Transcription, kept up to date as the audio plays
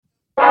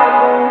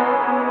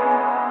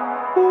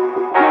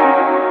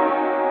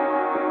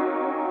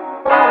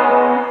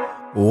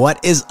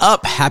What is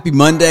up? Happy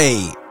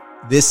Monday.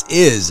 This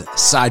is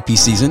Side Piece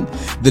Season,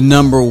 the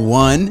number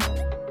one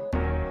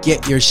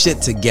get your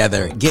shit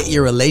together, get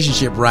your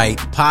relationship right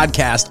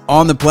podcast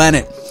on the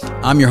planet.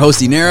 I'm your host,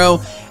 Dinero,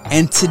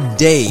 and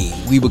today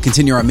we will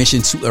continue our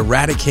mission to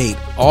eradicate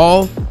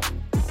all,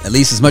 at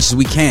least as much as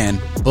we can,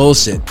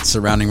 bullshit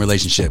surrounding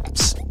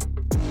relationships.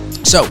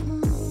 So,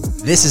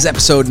 this is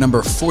episode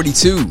number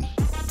 42.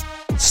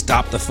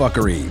 Stop the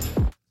fuckery.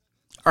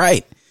 All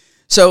right.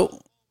 So,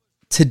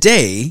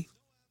 today,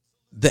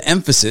 the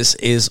emphasis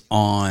is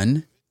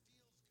on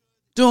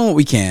doing what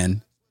we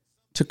can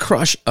to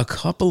crush a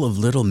couple of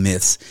little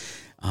myths,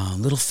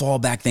 little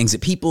fallback things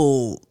that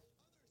people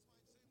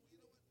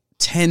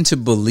tend to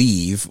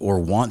believe or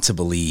want to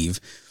believe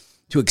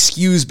to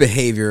excuse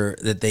behavior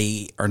that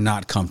they are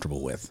not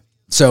comfortable with.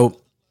 So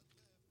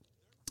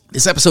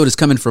this episode is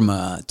coming from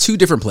two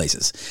different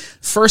places.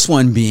 First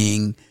one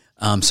being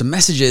some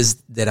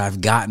messages that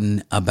I've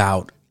gotten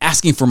about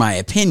asking for my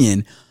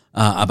opinion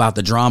about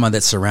the drama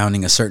that's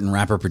surrounding a certain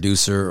rapper,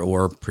 producer,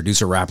 or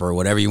producer rapper, or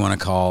whatever you want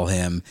to call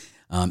him,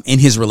 in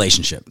his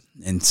relationship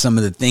and some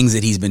of the things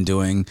that he's been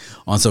doing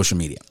on social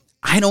media.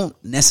 I don't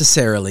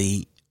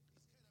necessarily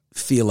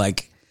feel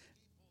like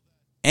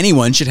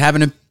anyone should have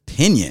an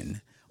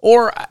opinion.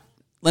 Or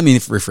let me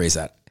rephrase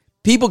that.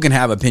 People can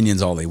have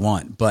opinions all they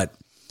want, but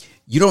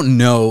you don't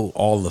know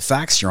all the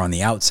facts. You're on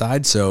the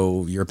outside,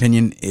 so your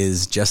opinion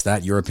is just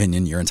that, your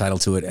opinion. You're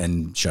entitled to it,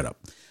 and shut up.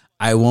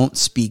 I won't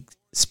speak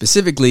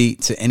specifically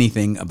to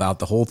anything about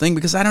the whole thing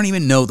because I don't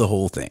even know the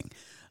whole thing.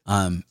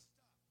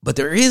 But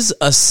there is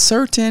a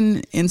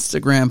certain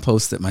Instagram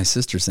post that my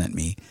sister sent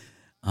me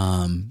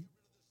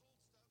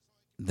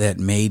that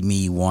made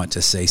me want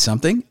to say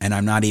something, and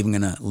I'm not even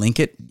going to link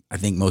it. I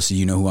think most of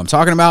you know who I'm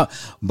talking about,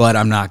 but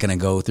I'm not going to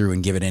go through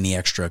and give it any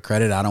extra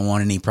credit. I don't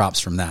want any props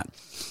from that.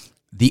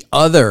 The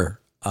other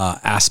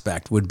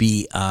aspect would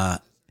be some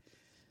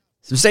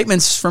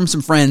statements from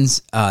some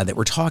friends that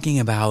were talking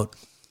about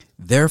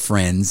their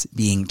friends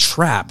being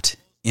trapped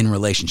in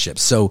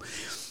relationships. So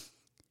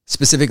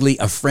specifically,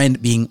 a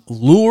friend being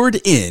lured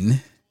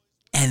in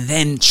and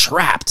then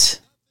trapped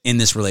in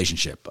this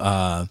relationship.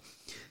 Kind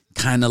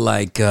of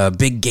like a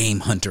big game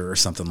hunter or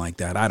something like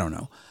that. I don't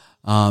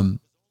know.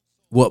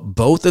 What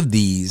both of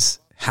these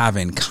have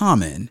in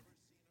common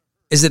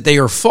is that they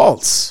are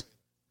false.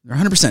 They're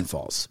 100%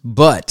 false,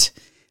 but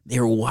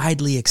they're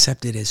widely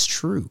accepted as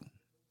true.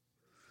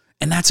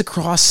 And that's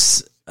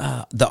across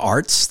the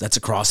arts, that's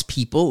across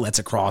people, that's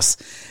across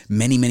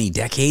many, many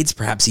decades,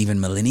 perhaps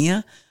even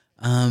millennia.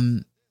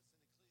 Quite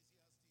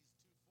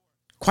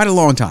a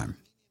long time.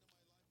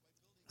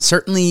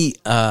 Certainly,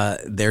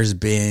 there's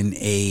been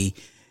a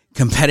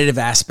competitive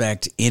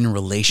aspect in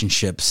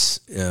relationships.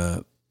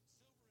 It's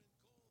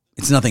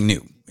nothing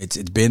new. It's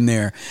been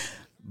there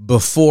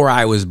before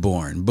I was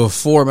born,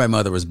 before my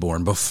mother was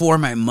born, before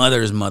my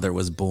mother's mother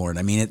was born.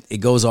 I mean, it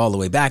goes all the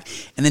way back.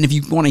 And then if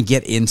you want to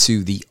get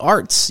into the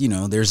arts, you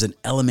know, there's an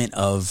element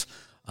of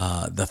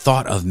the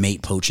thought of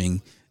mate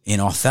poaching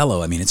in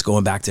Othello. I mean, it's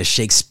going back to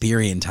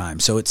Shakespearean time.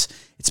 So it's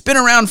been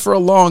around for a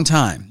long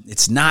time.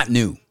 It's not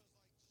new.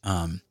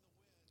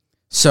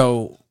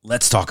 So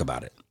let's talk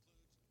about it.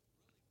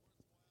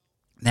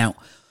 Now,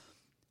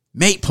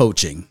 mate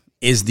poaching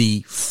is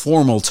the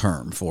formal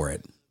term for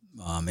it.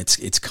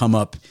 It's come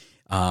up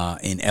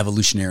in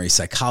evolutionary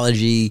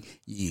psychology,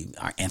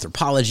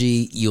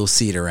 anthropology. You'll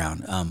see it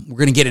around. We're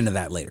going to get into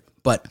that later.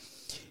 But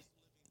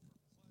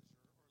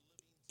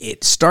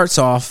it starts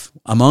off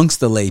amongst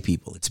the lay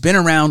people. It's been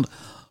around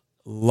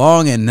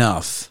long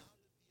enough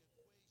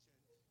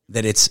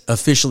that it's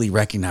officially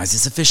recognized.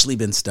 It's officially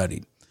been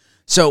studied.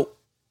 So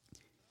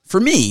for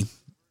me,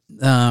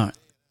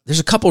 there's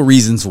a couple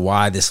reasons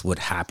why this would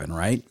happen,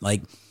 right?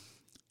 Like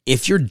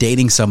if you're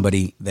dating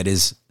somebody that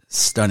is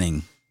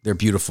stunning, they're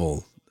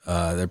beautiful,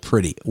 they're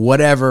pretty,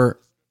 whatever,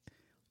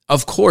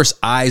 of course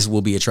eyes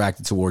will be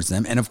attracted towards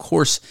them. And of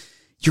course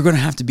you're going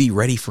to have to be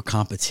ready for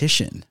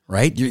competition,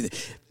 right?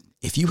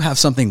 If you have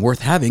something worth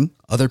having,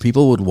 other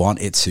people would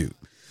want it too.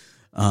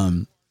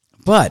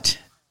 But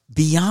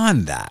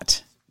beyond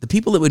that, the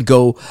people that would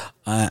go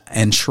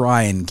and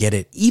try and get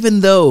it,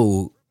 even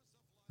though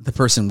the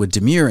person would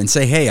demur and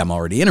say, hey, I'm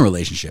already in a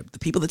relationship, the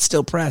people that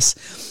still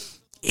press,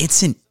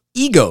 it's an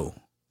ego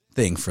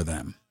thing for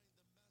them.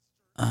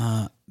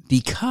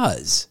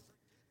 Because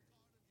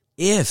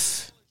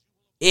if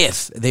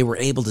they were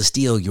able to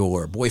steal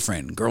your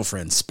boyfriend,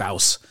 girlfriend,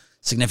 spouse,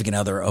 significant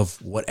other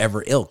of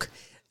whatever ilk,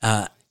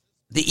 the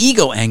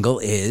ego angle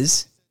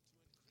is,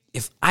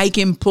 if I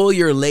can pull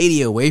your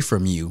lady away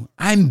from you,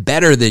 I'm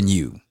better than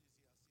you.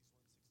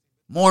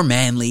 More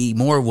manly,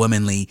 more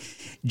womanly,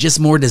 just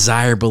more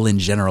desirable in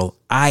general.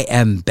 I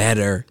am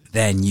better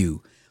than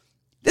you.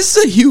 This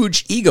is a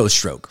huge ego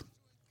stroke.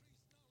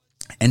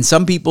 And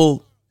some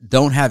people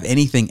don't have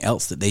anything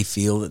else that they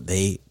feel that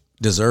they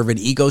deserve an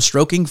ego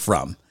stroking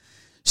from.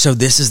 So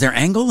this is their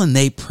angle and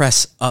they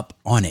press up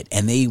on it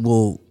and they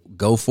will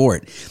go for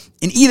it.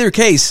 In either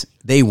case,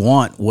 they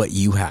want what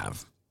you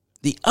have.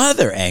 The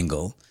other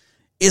angle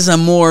is a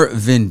more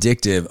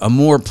vindictive, a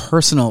more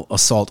personal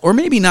assault, or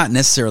maybe not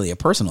necessarily a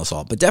personal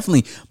assault, but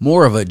definitely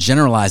more of a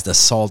generalized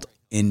assault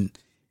and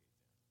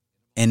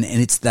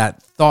it's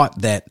that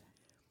thought that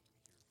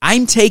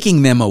I'm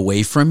taking them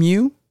away from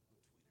you,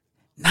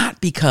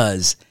 not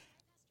because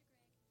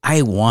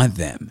I want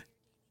them,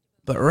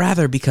 but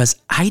rather because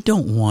I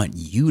don't want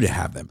you to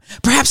have them.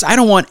 Perhaps I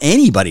don't want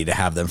anybody to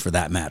have them for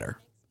that matter.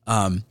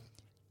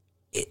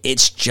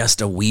 It's just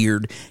a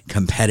weird,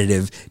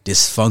 competitive,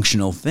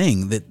 dysfunctional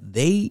thing that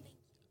they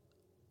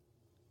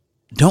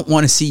don't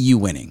want to see you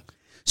winning.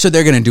 So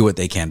they're going to do what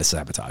they can to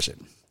sabotage it.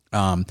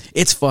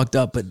 It's fucked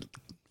up, but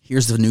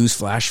here's the news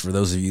flash for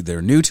those of you that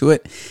are new to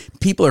it.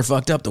 People are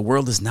fucked up. The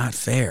world is not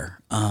fair.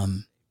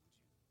 The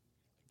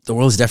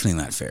world is definitely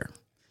not fair.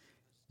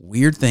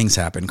 Weird things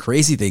happen,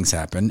 crazy things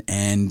happen,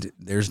 and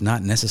there's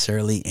not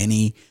necessarily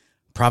any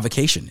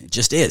provocation. It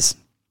just is.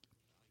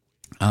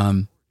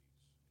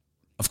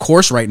 Of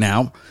course, right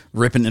now,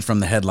 ripping it from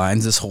the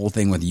headlines, this whole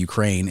thing with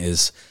Ukraine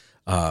is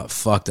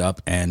fucked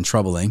up and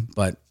troubling.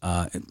 But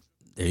there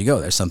you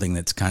go. There's something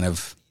that's kind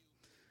of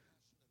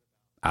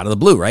out of the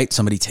blue, right?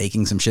 Somebody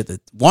taking some shit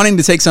wanting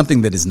to take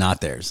something that is not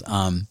theirs.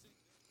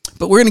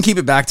 But we're going to keep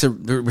it back to,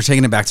 we're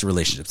taking it back to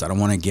relationships. I don't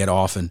want to get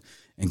off and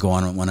go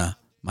on one of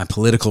my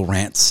political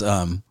rants,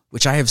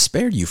 which I have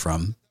spared you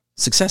from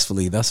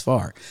successfully thus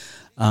far.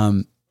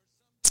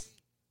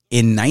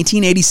 In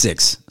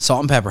 1986,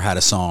 Salt-N-Pepa had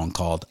a song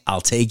called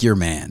I'll Take Your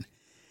Man.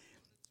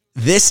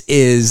 This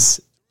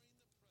is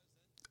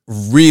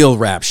real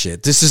rap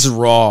shit. This is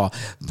raw,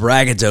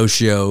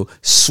 braggadocio,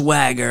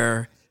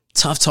 swagger,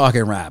 tough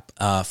talking rap.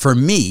 For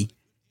me,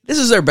 this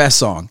is their best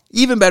song.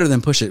 Even better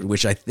than Push It,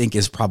 which I think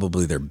is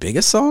probably their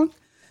biggest song.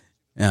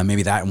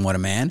 Maybe that and What a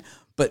Man.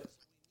 But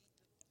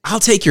I'll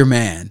Take Your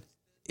Man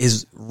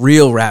is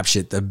real rap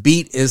shit. The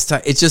beat is,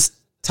 it's just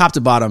top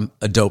to bottom,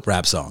 a dope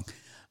rap song.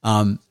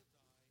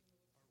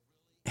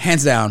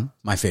 Hands down,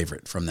 my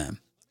favorite from them.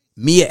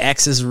 Mia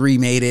X has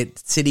remade it.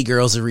 City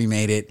Girls have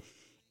remade it.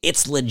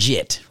 It's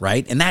legit,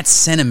 right? And that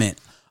sentiment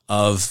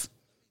of,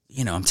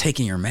 I'm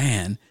taking your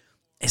man,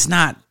 it's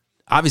not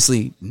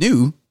obviously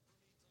new.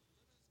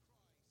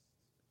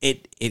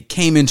 It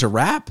came into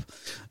rap,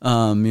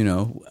 from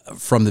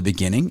the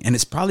beginning, and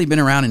it's probably been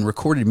around in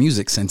recorded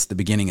music since the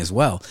beginning as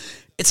well.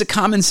 It's a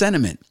common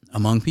sentiment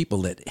among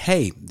people that,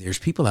 hey, there's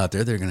people out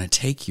there that are going to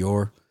take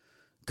your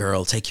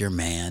girl, take your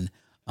man.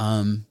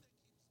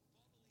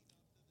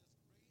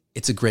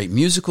 It's a great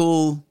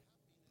musical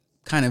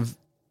kind of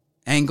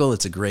angle.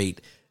 It's a great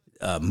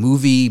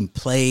movie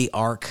play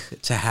arc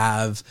to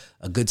have,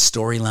 a good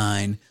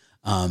storyline.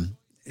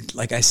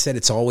 Like I said,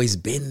 it's always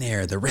been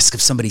there. The risk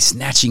of somebody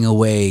snatching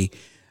away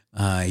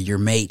your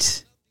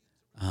mate.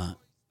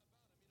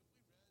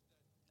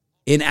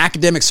 In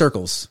academic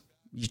circles,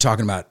 you're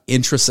talking about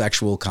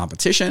intrasexual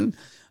competition,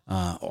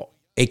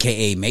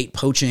 aka mate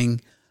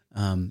poaching.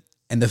 And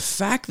the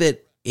fact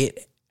that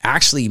it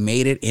actually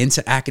made it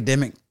into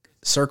academic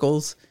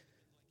circles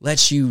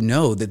lets you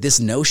know that this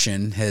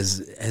notion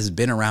has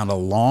been around a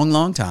long,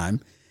 long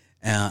time,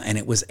 and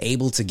it was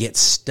able to get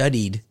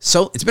studied.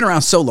 So it's been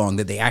around so long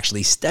that they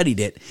actually studied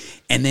it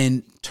and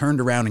then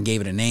turned around and gave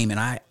it a name. And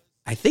I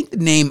think the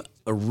name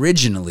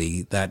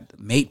originally, that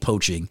mate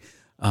poaching,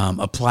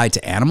 applied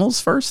to animals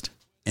first,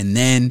 and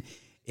then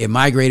it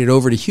migrated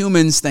over to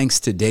humans thanks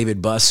to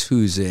David Buss,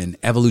 who's an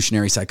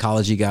evolutionary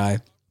psychology guy.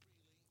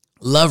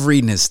 Love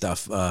reading his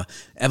stuff,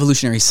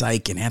 evolutionary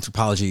psych and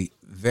anthropology.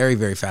 Very,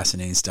 very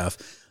fascinating stuff.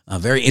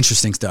 Very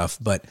interesting stuff.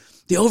 But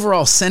the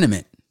overall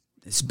sentiment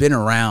has been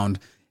around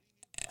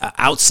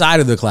outside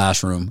of the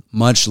classroom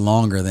much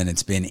longer than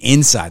it's been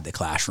inside the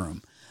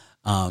classroom.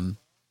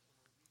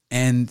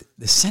 And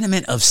the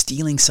sentiment of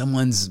stealing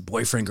someone's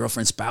boyfriend,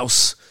 girlfriend,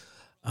 spouse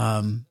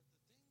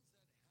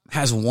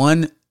has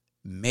one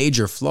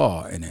major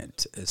flaw in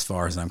it, as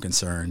far as I'm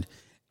concerned.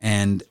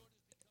 And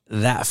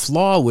that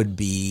flaw would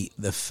be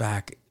the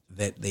fact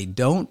that they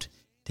don't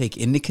take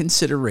into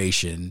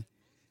consideration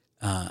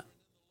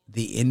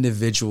the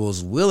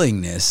individual's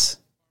willingness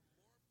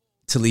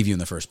to leave you in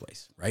the first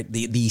place, right?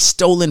 The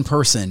stolen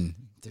person,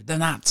 they're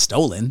not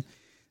stolen.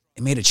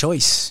 They made a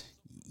choice.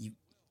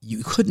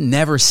 You could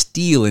never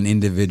steal an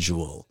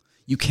individual.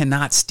 You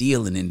cannot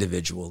steal an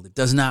individual that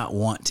does not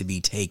want to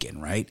be taken,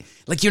 right?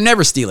 Like, you're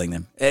never stealing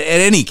them. At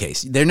any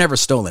case, they're never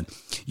stolen.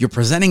 You're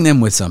presenting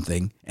them with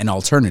something, an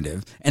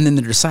alternative, and then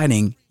they're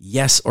deciding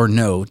yes or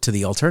no to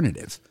the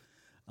alternative.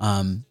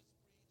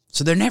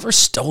 So they're never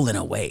stolen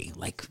away.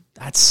 Like,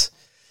 that's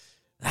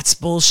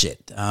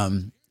bullshit.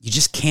 You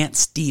just can't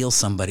steal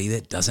somebody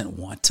that doesn't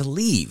want to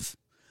leave.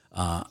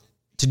 To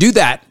do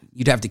that,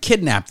 you'd have to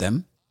kidnap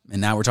them.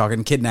 And now we're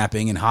talking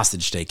kidnapping and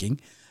hostage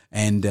taking.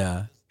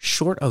 And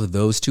short of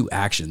those two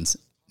actions,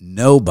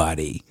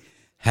 nobody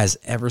has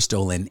ever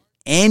stolen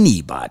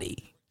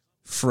anybody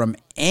from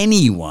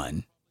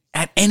anyone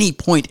at any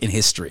point in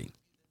history.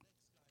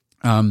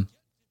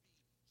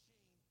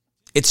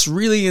 It's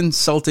really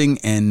insulting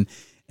and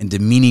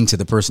demeaning to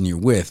the person you're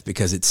with,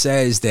 because it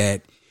says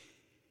that,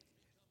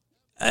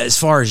 as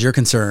far as you're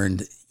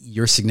concerned,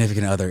 your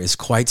significant other is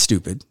quite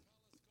stupid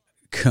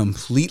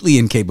completely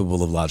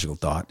incapable of logical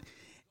thought,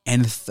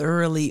 and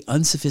thoroughly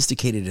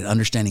unsophisticated at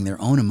understanding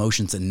their own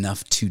emotions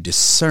enough to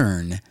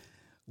discern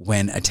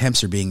when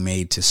attempts are being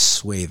made to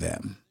sway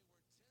them.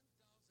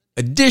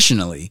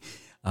 Additionally,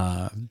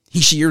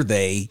 he, she, or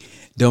they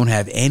don't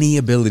have any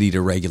ability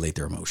to regulate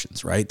their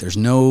emotions, right? There's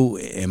no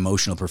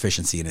emotional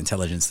proficiency and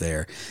intelligence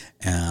there.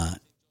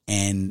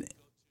 And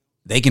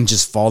they can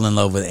just fall in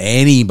love with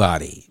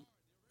anybody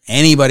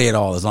at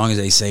all, as long as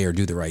they say or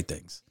do the right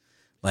things.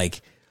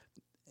 Like,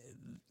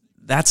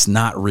 that's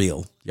not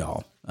real,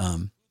 y'all.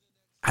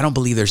 I don't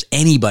believe there's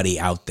anybody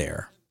out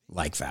there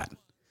like that.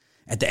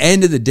 At the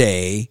end of the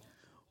day,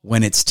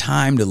 when it's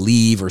time to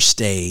leave or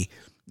stay,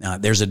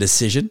 there's a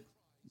decision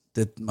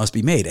that must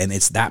be made. And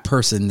it's that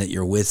person that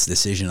you're with's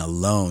decision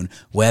alone,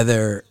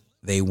 whether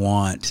they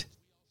want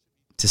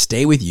to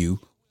stay with you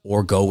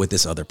or go with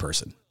this other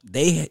person.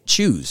 They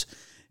choose.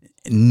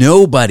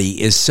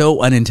 Nobody is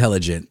so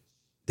unintelligent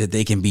that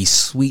they can be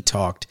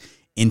sweet-talked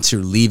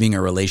into leaving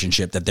a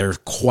relationship that they're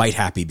quite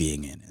happy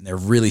being in and they're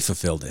really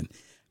fulfilled in.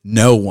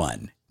 No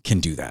one can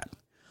do that.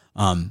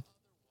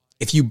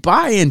 If you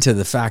buy into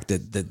the fact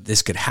that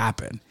this could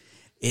happen,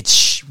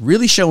 it's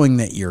really showing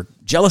that you're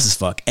jealous as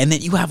fuck and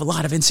that you have a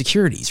lot of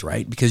insecurities,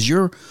 right? Because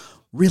you're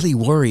really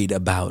worried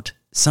about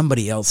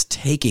somebody else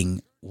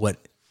taking what,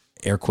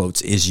 air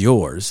quotes, is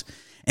yours.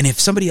 And if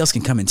somebody else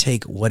can come and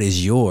take what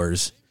is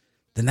yours,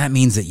 then that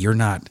means that you're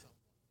not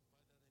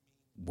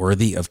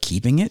worthy of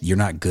keeping it. You're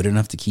not good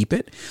enough to keep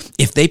it.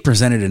 If they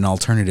presented an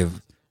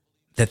alternative,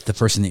 that the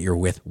person that you're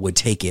with would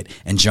take it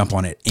and jump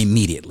on it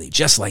immediately,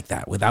 just like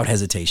that, without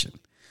hesitation.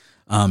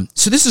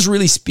 So this is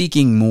really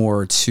speaking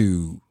more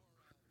to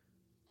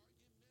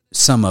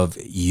some of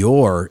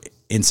your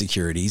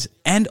insecurities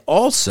and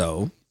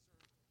also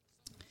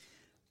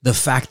the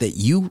fact that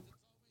you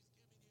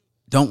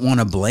don't want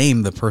to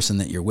blame the person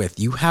that you're with.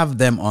 You have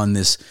them on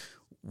this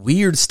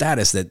weird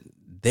status that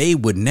they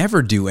would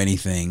never do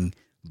anything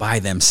by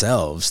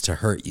themselves to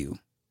hurt you,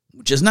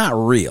 which is not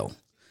real,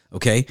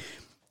 okay?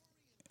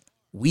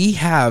 We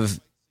have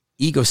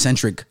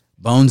egocentric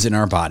bones in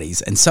our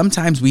bodies, and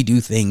sometimes we do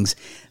things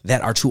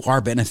that are to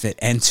our benefit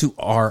and to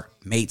our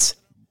mate's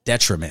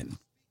detriment.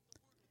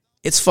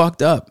 It's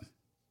fucked up.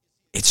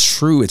 It's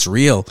true. It's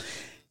real.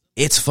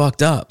 It's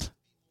fucked up,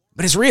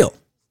 but it's real.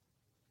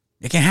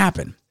 It can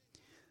happen.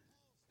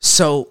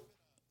 So,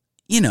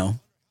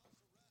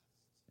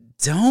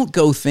 don't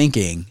go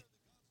thinking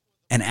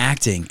and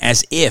acting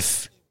as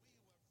if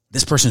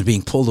this person is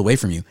being pulled away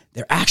from you.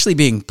 They're actually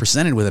being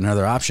presented with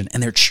another option,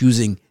 and they're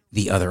choosing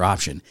the other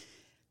option.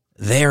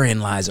 Therein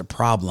lies a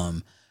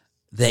problem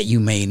that you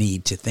may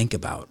need to think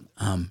about.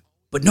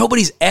 But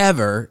nobody's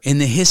ever in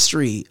the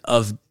history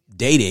of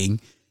dating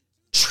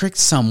tricked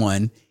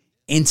someone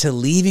into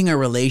leaving a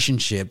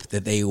relationship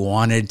that they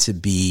wanted to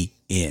be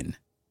in.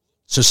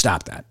 So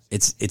stop that.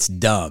 It's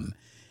dumb.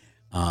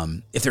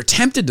 If they're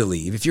tempted to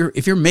leave,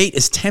 if your mate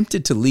is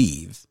tempted to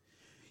leave,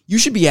 you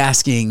should be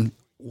asking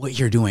what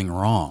you're doing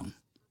wrong.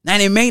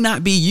 And it may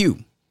not be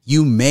you.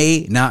 You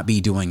may not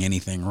be doing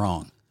anything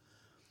wrong.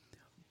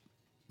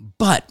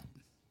 But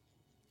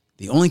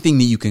the only thing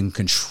that you can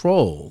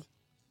control,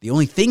 the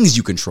only things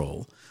you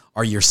control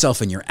are yourself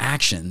and your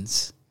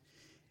actions.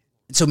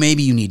 So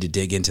maybe you need to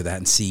dig into that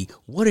and see,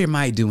 what am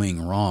I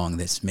doing wrong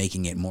that's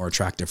making it more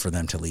attractive for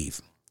them to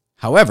leave?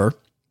 However,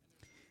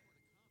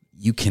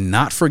 you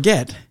cannot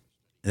forget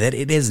that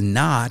it is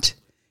not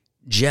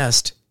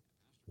just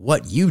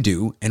what you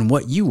do and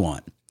what you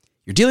want.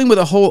 You're dealing with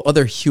a whole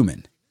other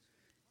human.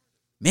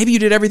 Maybe you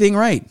did everything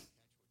right.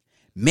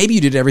 Maybe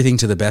you did everything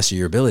to the best of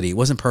your ability. It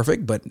wasn't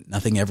perfect, but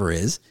nothing ever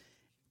is.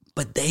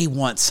 But they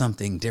want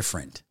something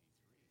different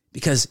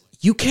because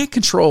you can't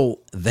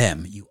control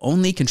them. You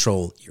only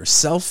control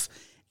yourself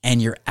and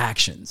your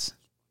actions.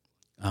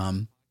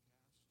 And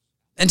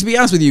to be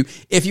honest with you,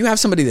 if you have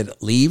somebody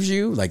that leaves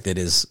you, like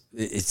it's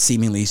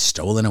seemingly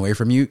stolen away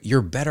from you,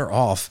 you're better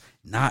off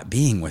not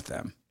being with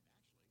them.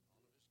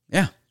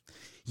 Yeah.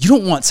 You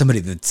don't want somebody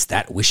that's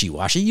that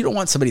wishy-washy. You don't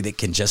want somebody that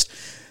can just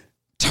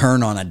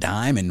turn on a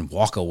dime and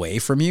walk away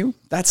from you.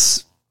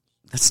 That's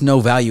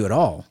no value at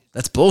all.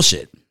 That's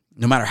bullshit.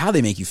 No matter how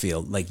they make you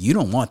feel, like, you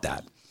don't want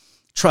that.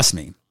 Trust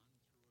me.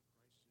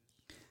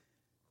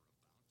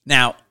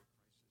 Now,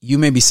 you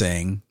may be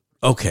saying,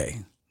 okay,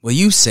 well,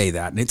 you say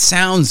that and it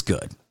sounds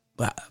good,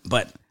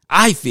 but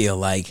I feel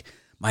like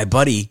my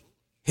buddy,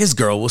 his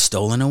girl was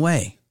stolen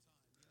away.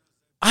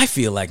 I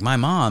feel like my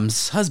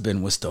mom's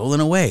husband was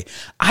stolen away.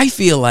 I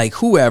feel like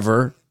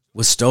whoever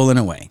was stolen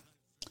away.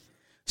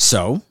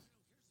 So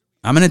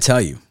I'm going to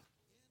tell you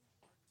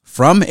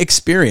from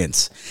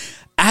experience,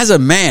 as a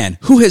man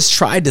who has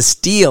tried to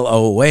steal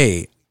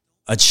away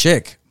a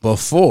chick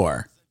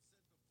before,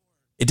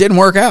 it didn't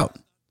work out.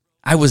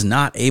 I was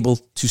not able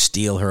to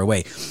steal her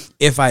away.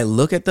 If I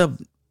look at the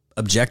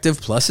objective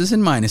pluses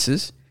and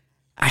minuses,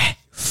 I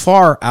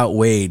far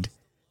outweighed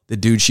the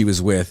dude she was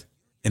with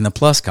in the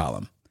plus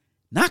column.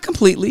 Not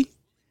completely,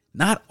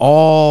 not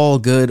all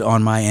good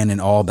on my end and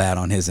all bad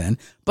on his end,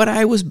 but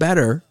I was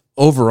better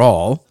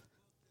overall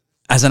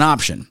as an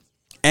option.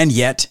 And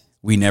yet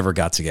we never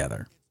got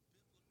together.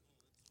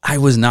 I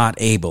was not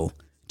able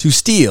to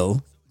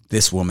steal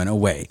this woman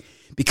away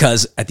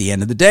because at the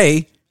end of the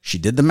day, she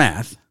did the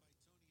math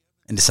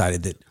and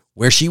decided that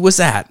where she was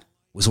at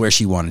was where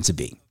she wanted to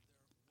be.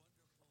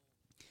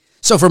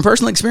 So from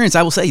personal experience,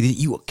 I will say that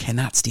you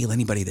cannot steal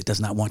anybody that does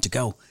not want to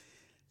go.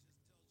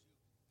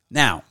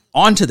 Now,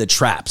 on to the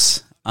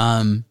traps.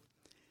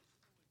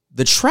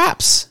 The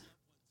traps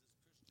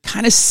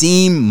kind of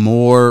seem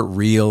more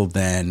real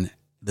than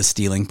the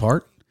stealing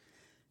part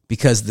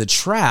because the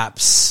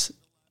traps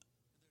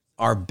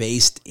are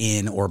based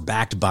in or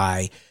backed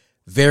by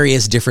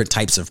various different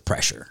types of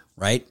pressure,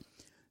 right?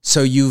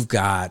 So you've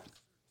got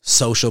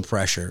social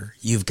pressure,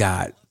 you've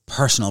got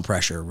personal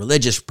pressure,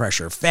 religious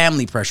pressure,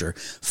 family pressure,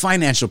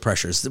 financial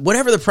pressures,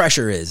 whatever the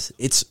pressure is,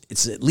 it's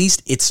at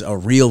least it's a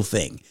real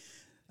thing.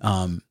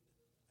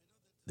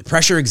 The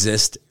pressure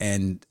exists,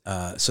 and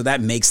so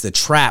that makes the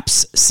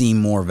traps seem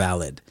more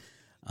valid.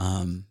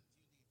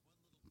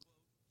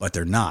 But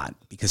they're not,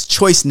 because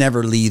choice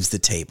never leaves the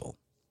table.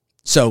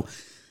 So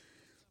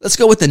let's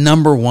go with the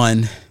number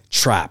one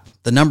trap,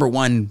 the number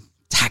one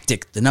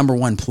tactic, the number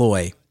one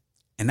ploy,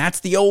 and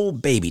that's the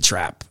old baby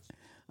trap.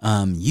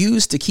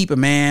 Used to keep a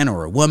man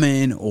or a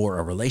woman or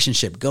a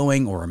relationship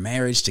going or a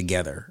marriage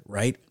together,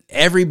 right?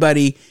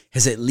 Everybody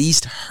has at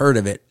least heard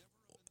of it.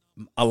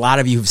 A lot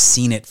of you have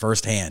seen it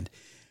firsthand.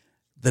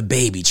 The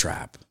baby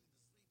trap.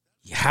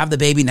 You have the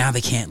baby, now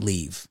they can't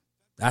leave.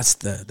 That's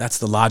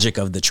the logic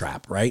of the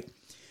trap, right?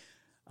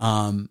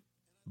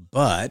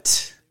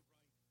 But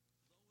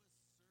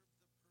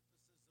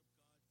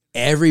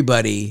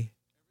everybody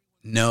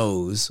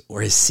knows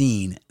or has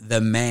seen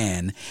the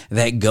man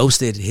that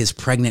ghosted his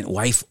pregnant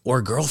wife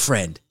or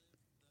girlfriend.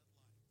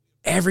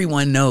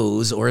 Everyone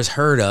knows or has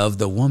heard of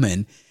the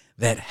woman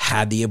that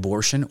had the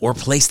abortion or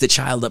placed the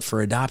child up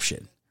for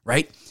adoption,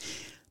 right?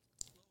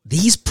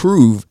 These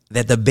prove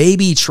that the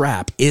baby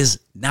trap is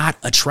not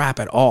a trap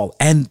at all.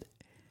 And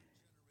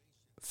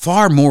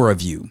far more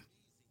of you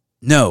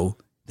know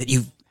that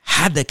you've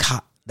had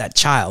that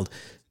child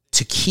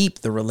to keep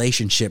the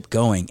relationship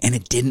going and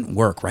it didn't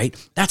work, right?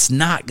 That's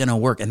not going to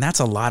work. And that's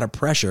a lot of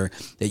pressure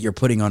that you're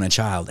putting on a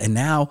child. And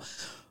now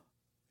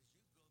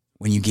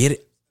when you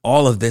get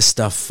all of this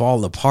stuff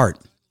fall apart,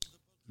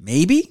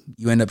 maybe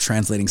you end up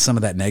translating some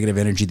of that negative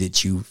energy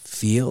that you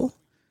feel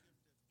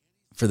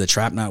for the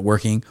trap not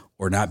working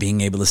or not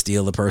being able to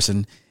steal the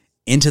person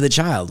into the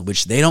child,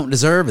 which they don't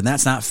deserve. And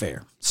that's not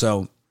fair.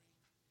 So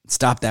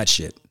stop that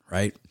shit,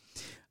 right?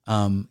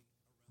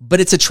 But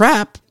it's a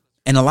trap.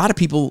 And a lot of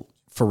people,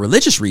 for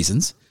religious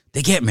reasons,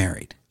 they get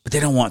married, but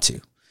they don't want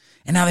to.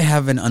 And now they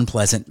have an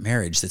unpleasant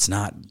marriage that's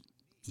not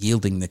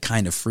yielding the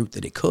kind of fruit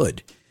that it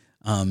could.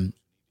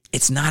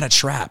 It's not a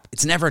trap.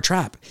 It's never a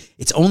trap.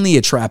 It's only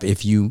a trap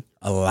if you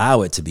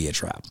allow it to be a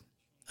trap.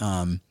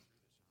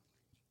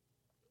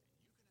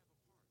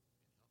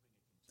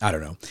 I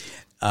don't know.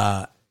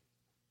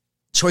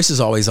 Choice is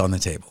always on the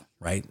table,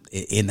 right?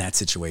 In that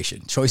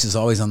situation. Choice is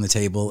always on the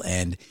table,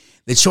 and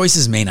the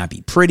choices may not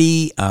be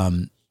pretty.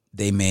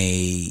 They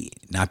may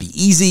not be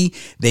easy.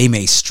 They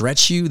may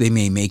stretch you. They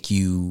may make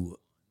you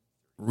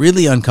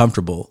really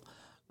uncomfortable,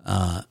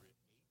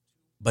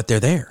 but they're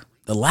there.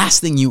 The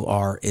last thing you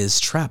are is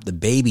trapped. The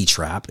baby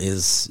trap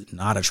is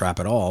not a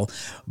trap at all,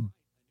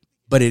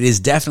 but it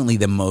is definitely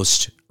the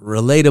most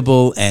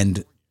relatable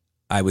and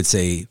I would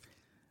say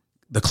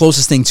the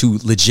closest thing to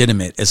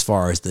legitimate as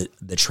far as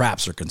the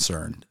traps are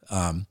concerned.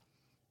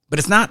 But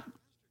it's not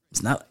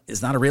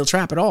a real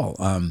trap at all.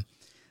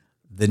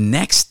 The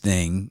next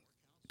thing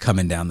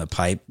coming down the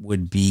pipe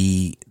would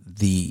be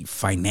the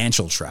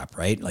financial trap,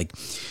 right? Like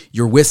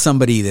you're with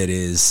somebody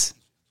they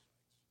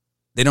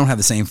don't have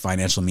the same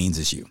financial means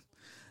as you.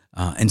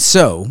 And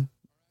so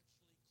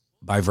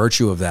by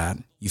virtue of that,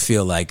 you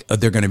feel like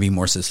they're going to be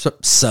more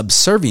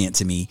subservient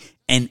to me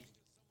and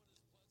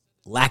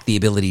lack the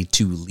ability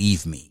to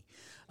leave me.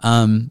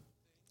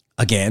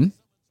 Again,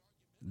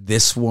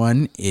 this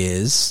one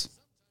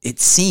it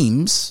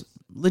seems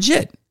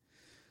legit.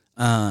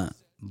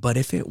 But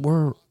if it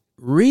were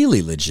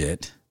really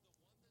legit,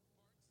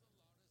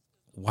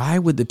 why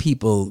would the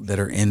people that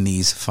are in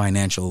these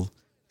financial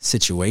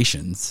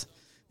situations,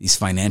 these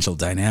financial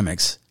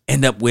dynamics,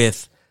 end up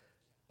with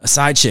a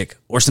side chick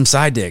or some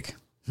side dick?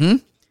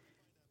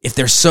 If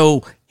they're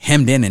so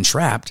hemmed in and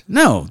trapped?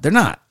 No, they're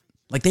not.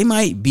 Like they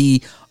might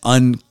be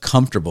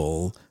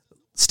uncomfortable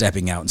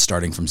stepping out and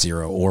starting from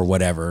zero or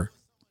whatever,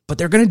 but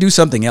they're going to do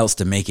something else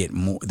to make it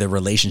more, the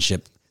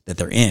relationship that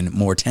they're in,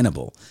 more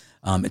tenable.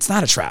 It's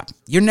not a trap.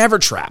 You're never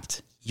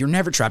trapped. You're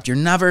never trapped.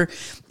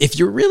 If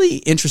you're really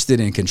interested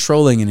in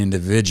controlling an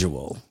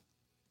individual,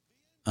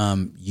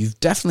 you've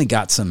definitely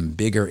got some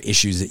bigger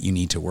issues that you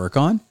need to work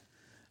on.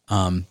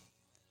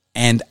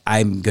 And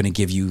I'm going to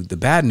give you the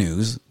bad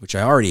news, which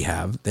I already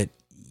have, that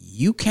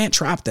you can't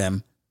trap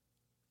them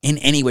in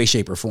any way,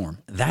 shape, or form.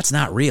 That's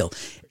not real.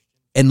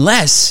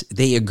 Unless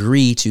they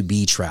agree to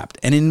be trapped.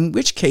 And in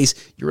which case,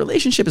 your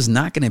relationship is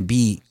not going to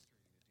be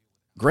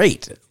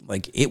great.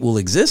 Like it will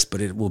exist,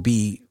 but it will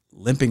be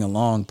limping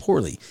along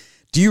poorly.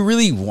 Do you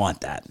really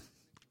want that?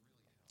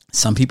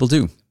 Some people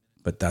do,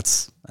 but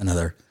that's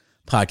another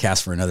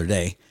podcast for another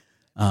day.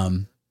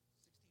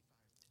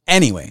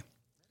 Anyway,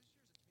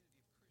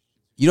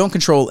 you don't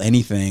control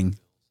anything.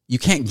 You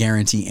can't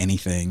guarantee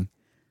anything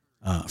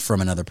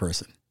from another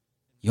person.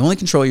 You only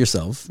control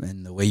yourself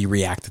and the way you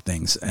react to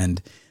things,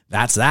 and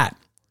that's that.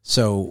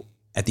 So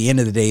at the end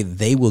of the day,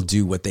 they will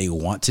do what they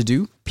want to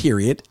do,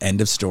 period, end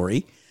of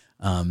story.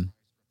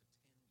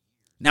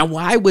 Now,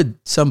 why would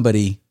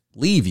somebody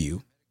leave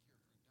you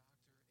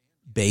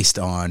based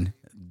on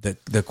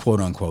the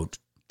quote-unquote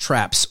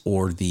traps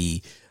or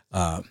the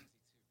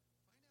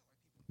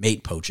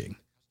mate poaching?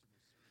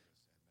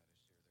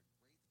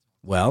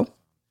 Well,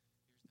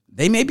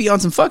 they may be on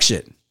some fuck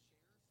shit.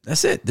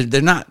 That's it.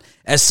 They're not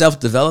as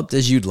self-developed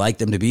as you'd like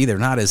them to be. They're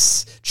not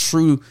as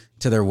true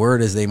to their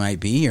word as they might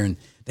be, or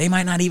they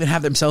might not even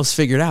have themselves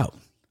figured out.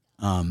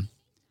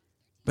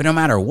 But no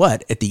matter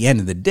what, at the end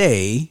of the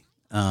day,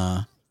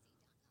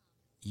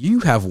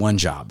 you have one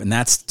job, and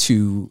that's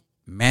to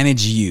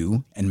manage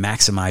you and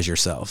maximize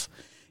yourself.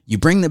 You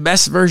bring the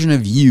best version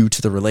of you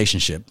to the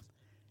relationship,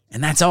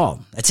 and that's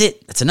all. That's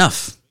it. That's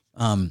enough.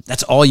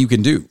 That's all you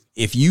can do.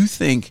 If you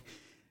think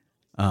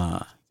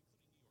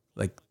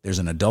like there's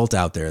an adult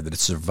out there that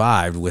has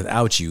survived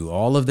without you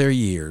all of their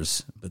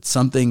years, but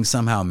something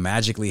somehow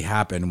magically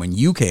happened when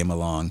you came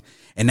along,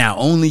 and now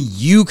only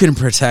you can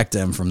protect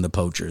them from the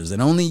poachers,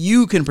 and only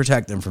you can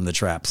protect them from the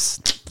traps.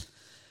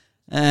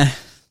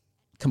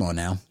 Come on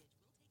now.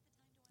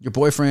 Your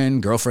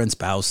boyfriend, girlfriend,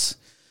 spouse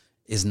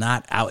is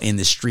not out in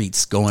the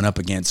streets going up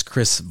against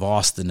Chris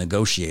Voss, the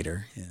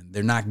negotiator.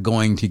 They're not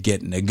going to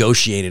get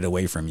negotiated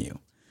away from you.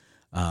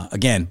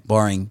 Again,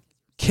 barring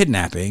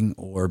kidnapping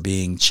or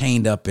being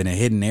chained up in a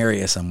hidden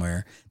area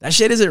somewhere, that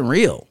shit isn't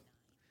real.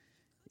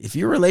 If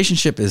your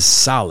relationship is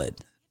solid,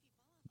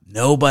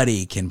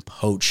 nobody can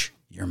poach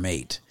your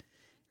mate.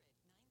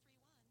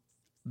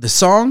 The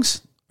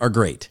songs are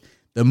great.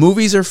 The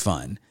movies are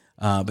fun.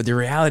 But the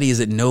reality is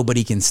that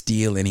nobody can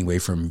steal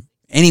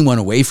anyone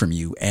away from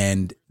you.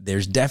 And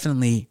there's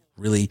definitely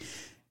really,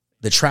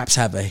 the traps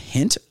have a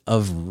hint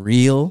of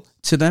real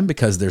to them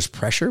because there's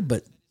pressure,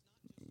 but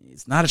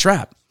it's not a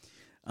trap.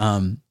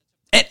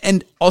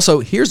 And also,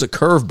 here's a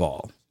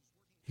curveball.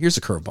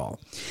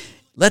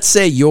 Let's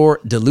say you're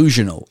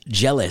delusional,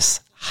 jealous,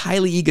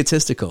 highly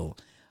egotistical,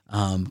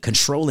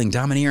 controlling,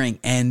 domineering,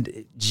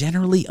 and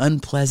generally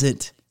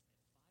unpleasant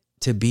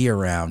to be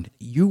around.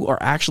 You are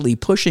actually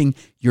pushing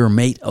your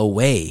mate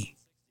away.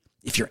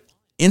 If you're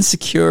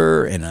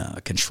insecure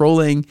and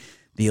controlling,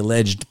 the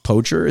alleged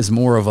poacher is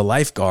more of a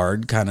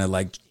lifeguard, kind of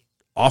like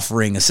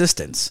offering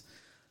assistance.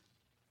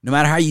 No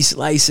matter how you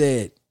slice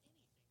it,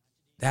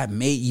 that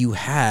mate you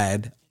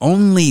had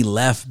only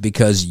left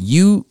because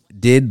you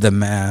did the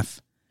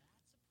math,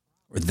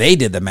 or they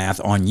did the math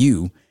on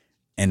you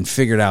and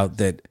figured out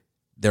that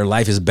their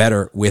life is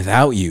better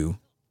without you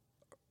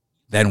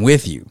than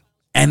with you.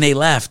 And they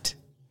left.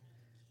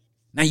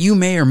 Now, you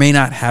may or may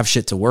not have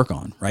shit to work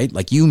on, right?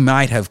 Like, you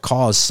might have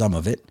caused some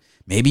of it.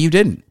 Maybe you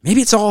didn't.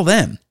 Maybe it's all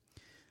them.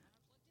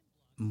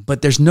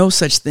 But there's no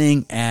such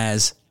thing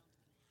as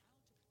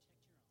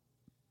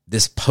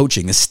this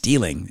poaching, this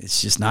stealing. It's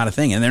just not a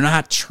thing. And they're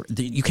not,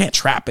 you can't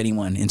trap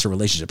anyone into a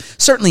relationship.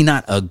 Certainly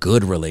not a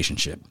good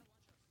relationship.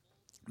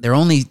 They're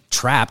only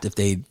trapped if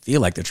they feel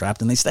like they're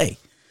trapped and they stay.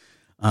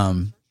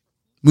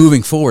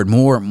 Moving forward,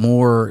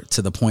 more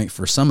to the point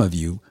for some of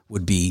you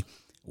would be,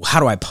 how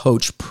do I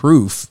poach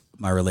proof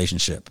my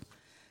relationship?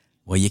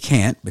 Well, you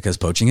can't, because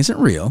poaching isn't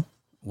real.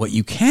 What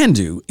you can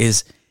do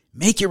is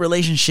make your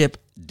relationship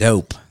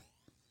dope.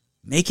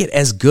 Make it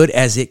as good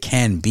as it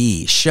can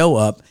be. Show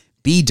up,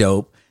 be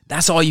dope.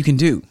 That's all you can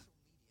do.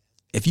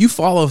 If you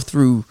follow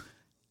through,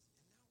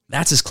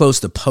 that's as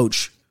close to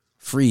poach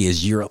free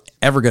as you're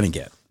ever going to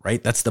get,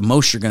 right? That's the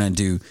most you're going to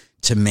do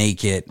to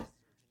make it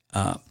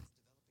an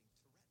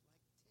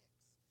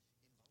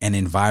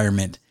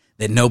environment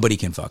that nobody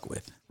can fuck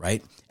with,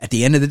 right? At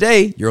the end of the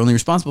day, you're only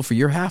responsible for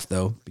your half,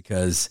 though,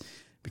 because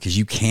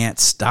you can't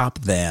stop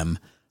them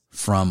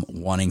from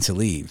wanting to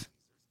leave.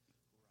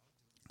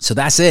 So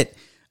that's it.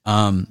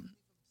 Now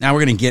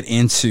we're going to get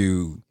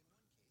into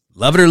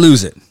Love It or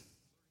Lose It.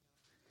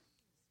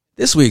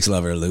 This week's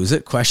Love It or Lose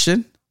It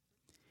question: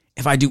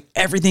 if I do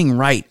everything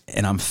right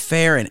and I'm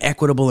fair and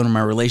equitable in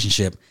my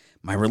relationship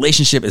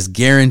is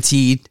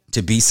guaranteed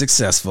to be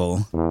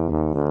successful.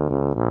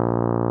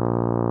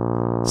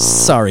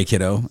 Sorry,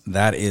 kiddo.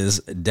 That is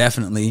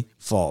definitely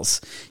false.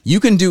 You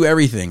can do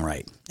everything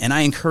right. And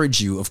I encourage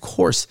you, of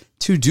course,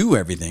 to do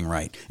everything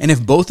right. And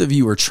if both of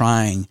you are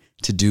trying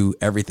to do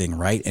everything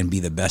right and be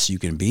the best you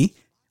can be,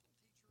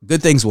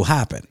 good things will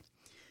happen.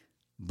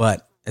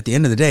 But at the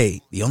end of the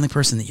day, the only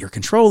person that you're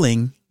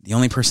controlling, the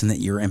only person that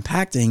you're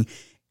impacting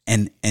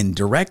and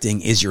directing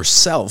is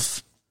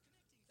yourself.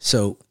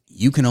 So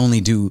you can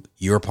only do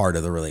your part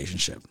of the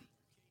relationship.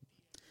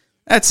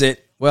 That's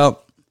it.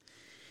 Well,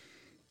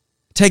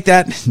 take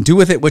that, do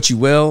with it what you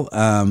will.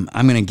 I'm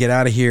going to get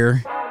out of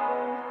here.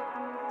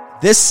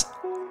 This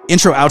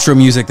intro outro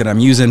music that I'm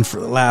using for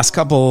the last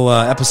couple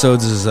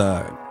episodes is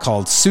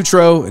called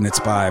Sutro, and it's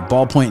by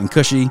Ballpoint and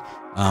Cushy.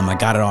 I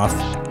got it off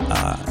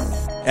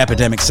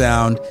Epidemic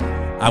Sound.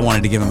 I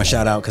wanted to give him a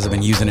shout out because I've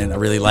been using it. I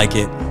really like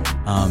it.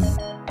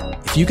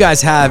 If you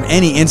guys have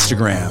any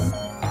Instagram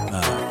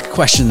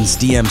questions,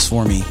 DMs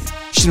for me,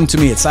 shoot them to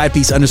me at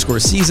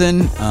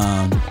sidepiece_season.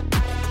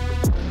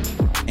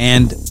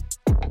 And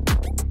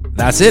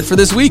that's it for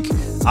this week.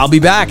 I'll be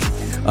back.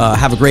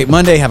 Have a great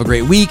Monday. Have a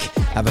great week.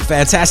 Have a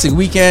fantastic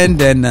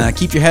weekend. And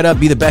keep your head up.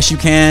 Be the best you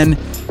can.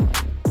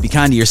 Be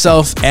kind to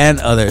yourself and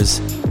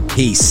others.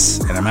 Peace.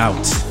 And I'm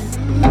out.